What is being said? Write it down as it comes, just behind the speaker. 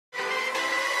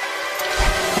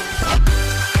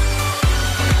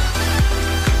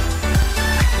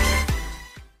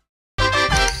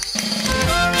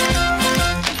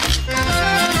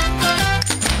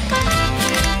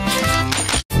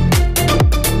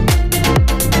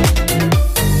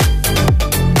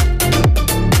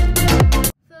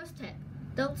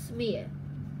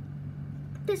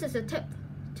this is a tip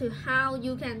to how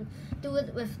you can do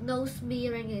it with no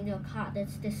smearing in your card.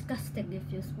 It's disgusting if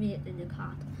you smear it in your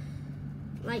card.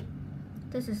 Like,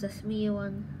 this is a smear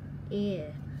one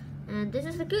here, and this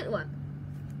is a good one.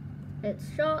 It's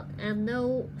short and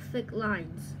no thick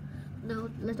lines, no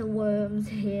little worms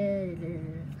here.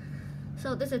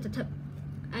 So this is the tip.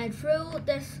 I drew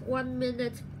this 1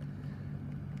 minute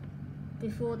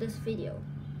before this video,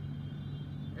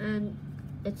 and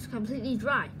it's completely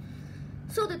dry.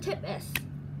 So the tip is,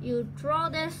 you draw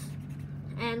this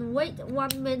and wait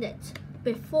 1 minute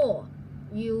before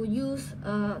you use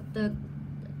the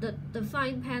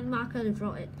fine pen marker to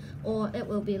draw it, or it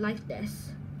will be like this.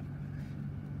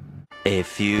 A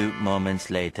few moments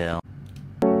later.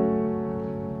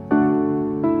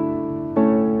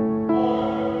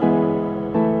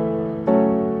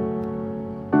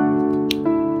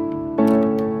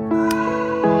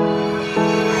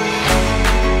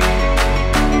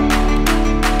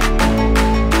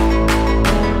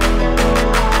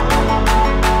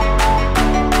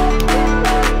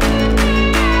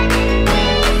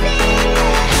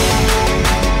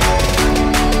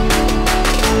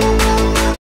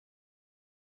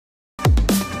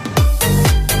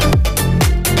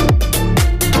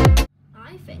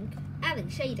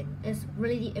 Shading is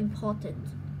really important.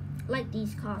 Like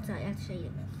these cards, I add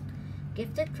shading.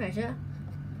 Gifted Treasure,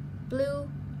 blue,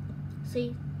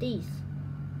 see these.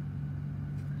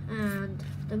 And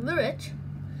the Mirage,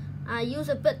 I use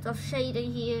a bit of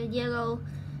shading here, yellow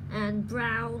and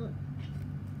brown,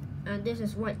 and this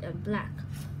is white and black.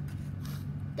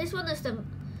 This one is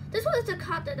the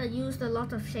card that I used a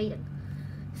lot of shading.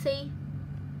 See,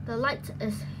 the light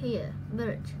is here,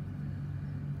 Mirage.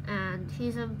 And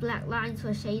here's some black lines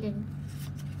for shading.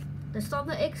 The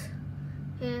Stomper X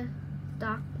here,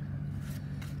 dark,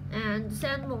 and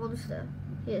Sand Monster.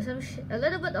 Here's a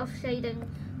little bit of shading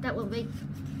that will make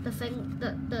the thing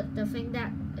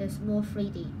that is more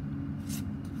 3D.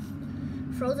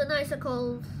 Frozen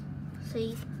Icicles,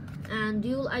 see, and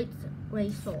Dual Ice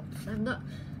Ray Swords.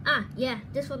 Yeah,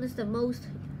 this one is the most.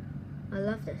 I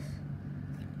love this.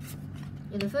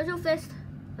 Universal Fist,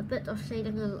 a bit of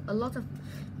shading, a lot of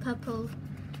purple,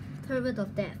 Pyramid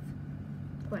of Death.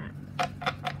 Grab.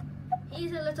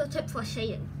 Here's a little tip for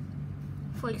shading.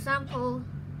 For example,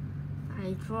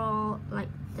 I draw like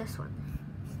this one.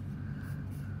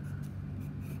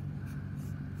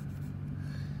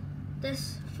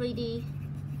 This 3D,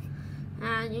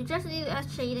 and you just need to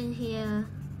add shading here.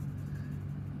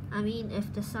 I mean,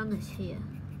 if the sun is here,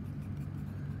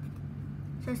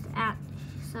 just add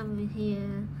some in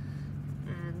here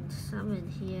and some in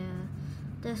here.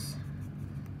 This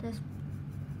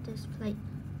plate,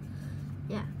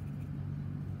 yeah,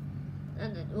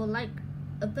 and it will like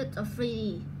a bit of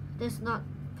 3D. This not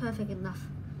perfect enough.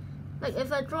 Like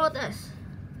if I draw this,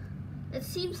 it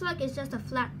seems like it's just a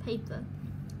flat paper,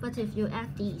 but if you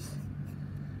add these,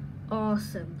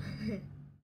 awesome.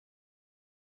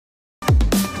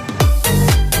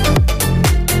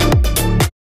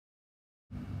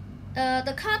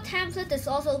 The card template is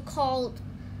also called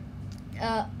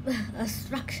a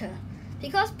structure,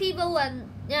 because people when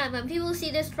people see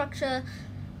this structure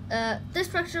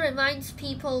reminds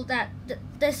people that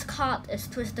this card is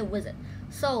Twisted Wizard.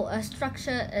 So a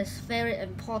structure is very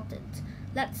important.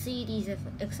 Let's see these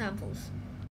examples.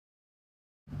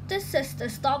 This is the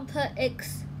Stomper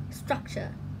X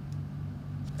structure.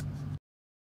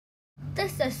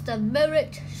 This is the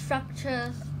Mirage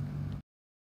structure.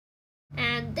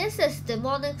 And this is the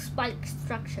Demonic Spike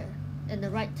structure in the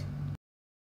right.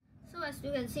 So as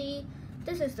you can see,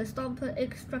 this is the Stomper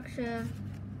X structure,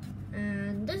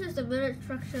 and this is the Mirage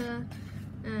structure,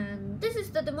 and this is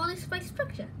the Demonic Spike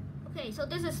structure. Okay, so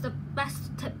this is the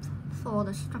best tip for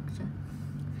the structure.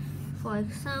 For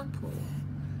example,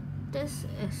 this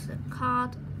is a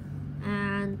card,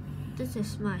 and this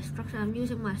is my structure. I'm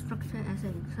using my structure as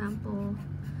an example.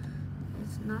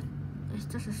 It's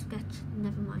just a sketch,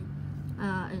 never mind.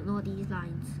 Ignore these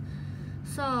lines.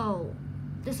 So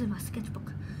this is my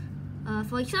sketchbook.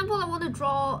 For example, I want to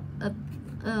draw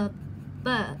a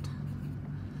bird.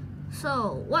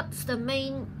 So what's the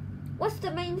main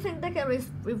thing that can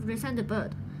represent the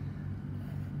bird?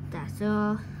 That's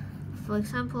for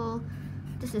example,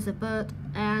 this is a bird,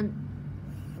 and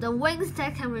the wings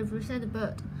that can represent the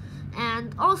bird,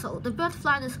 and also the bird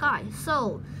fly in the sky.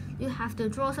 So you have to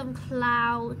draw some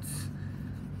clouds,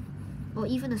 or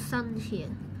even the sun here,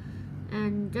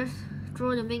 and just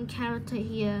draw the main character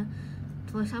here.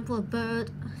 For example, a bird,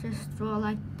 just draw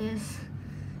like this,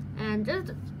 and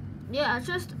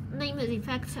just name the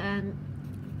effect and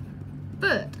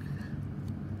bird.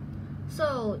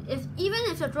 So even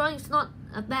if your drawing is not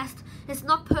best. It's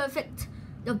not perfect.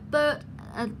 The bird,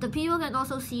 the people can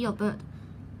also see your bird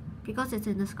because it's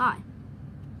in the sky.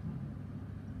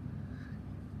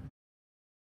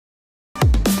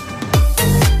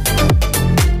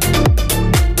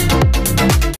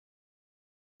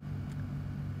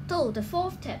 So the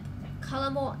fourth tip,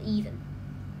 color more even.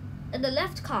 In the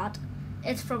left card,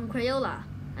 it's from Crayola.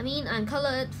 I mean, I'm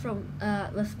colored from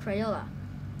with Crayola,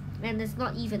 and it's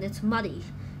not even, it's muddy.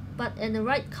 But in the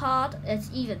right card, it's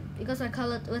even because I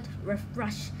colored with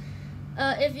brush.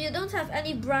 If you don't have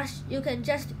any brush, you can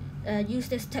just use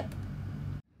this tip.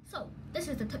 So this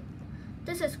is the tip.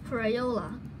 This is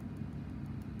Crayola.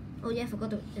 Oh yeah, I forgot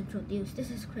to introduce.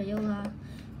 This is Crayola,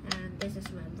 and this is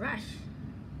my brush.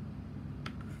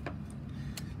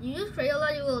 You use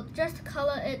Crayola, you will just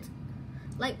color it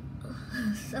like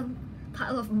some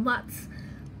pile of muds.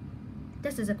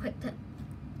 This is a quick tip.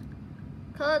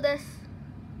 Color this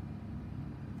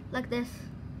like this,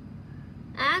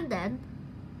 and then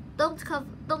don't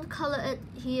color it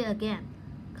here again.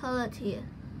 Color it here,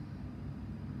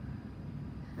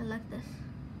 and like this,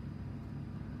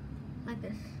 like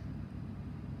this.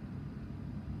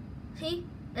 See,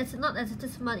 it's not as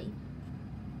this muddy.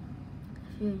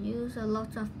 If you use a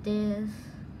lot of this,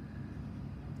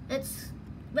 it's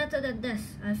better than this,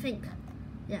 I think.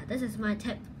 Yeah, this is my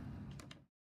tip.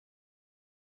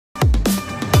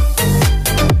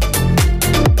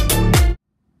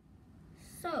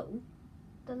 So,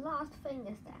 the last thing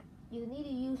is that you need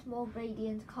to use more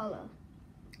gradient color.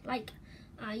 Like,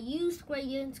 I used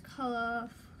gradient color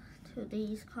to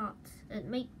these cards and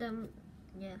make them,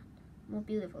 yeah, more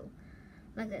beautiful.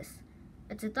 Like this.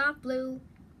 It's a dark blue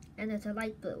and it's a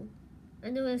light blue.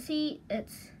 And you will see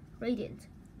it's gradient.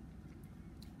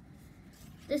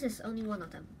 This is only one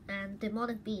of them. And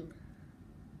demonic beam.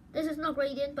 This is not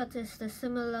gradient, but it's the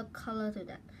similar color to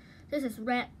that. This is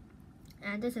red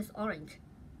and this is orange.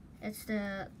 It's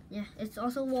the, yeah, it's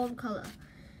also warm color,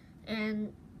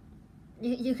 and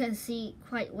you can see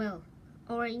quite well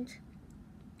orange,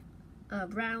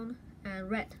 brown,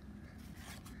 and red.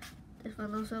 This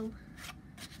one also,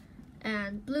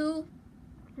 and blue.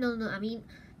 No, I mean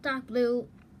dark blue.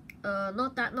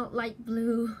 Not light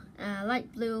blue.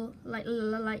 Light blue, light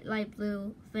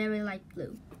blue, very light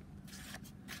blue,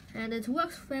 and it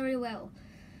works very well.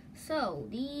 So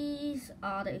these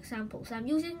are the examples. I'm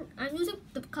using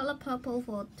the color purple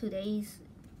for today's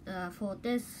for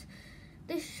this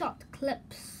short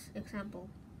clips example.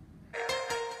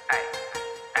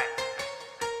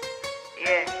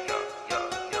 Yeah,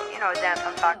 you know that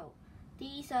I'm talking. So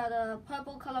these are the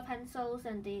purple color pencils,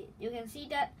 and you can see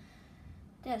that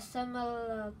they're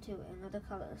similar to another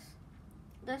colors.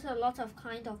 There's a lot of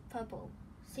kind of purple.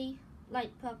 See,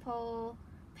 light purple,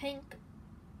 pink,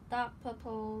 dark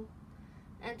purple,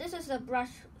 and this is the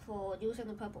brush for using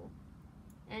the purple.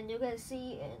 And you can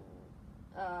see in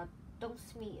don't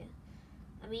smear.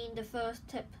 I mean the first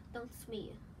tip, don't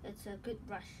smear. It's a good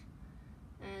brush.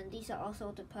 And these are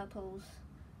also the purples,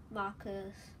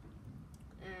 markers,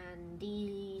 and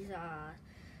these are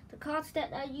the cards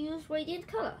that I use gradient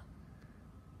color.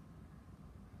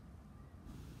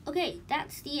 Okay,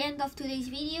 that's the end of today's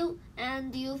video.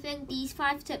 And do you think these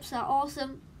 5 tips are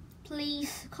awesome?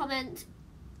 Please comment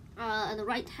in the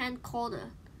right hand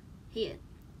corner here.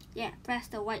 Yeah, press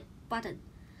the white button.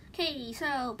 Okay,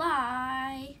 so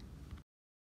bye.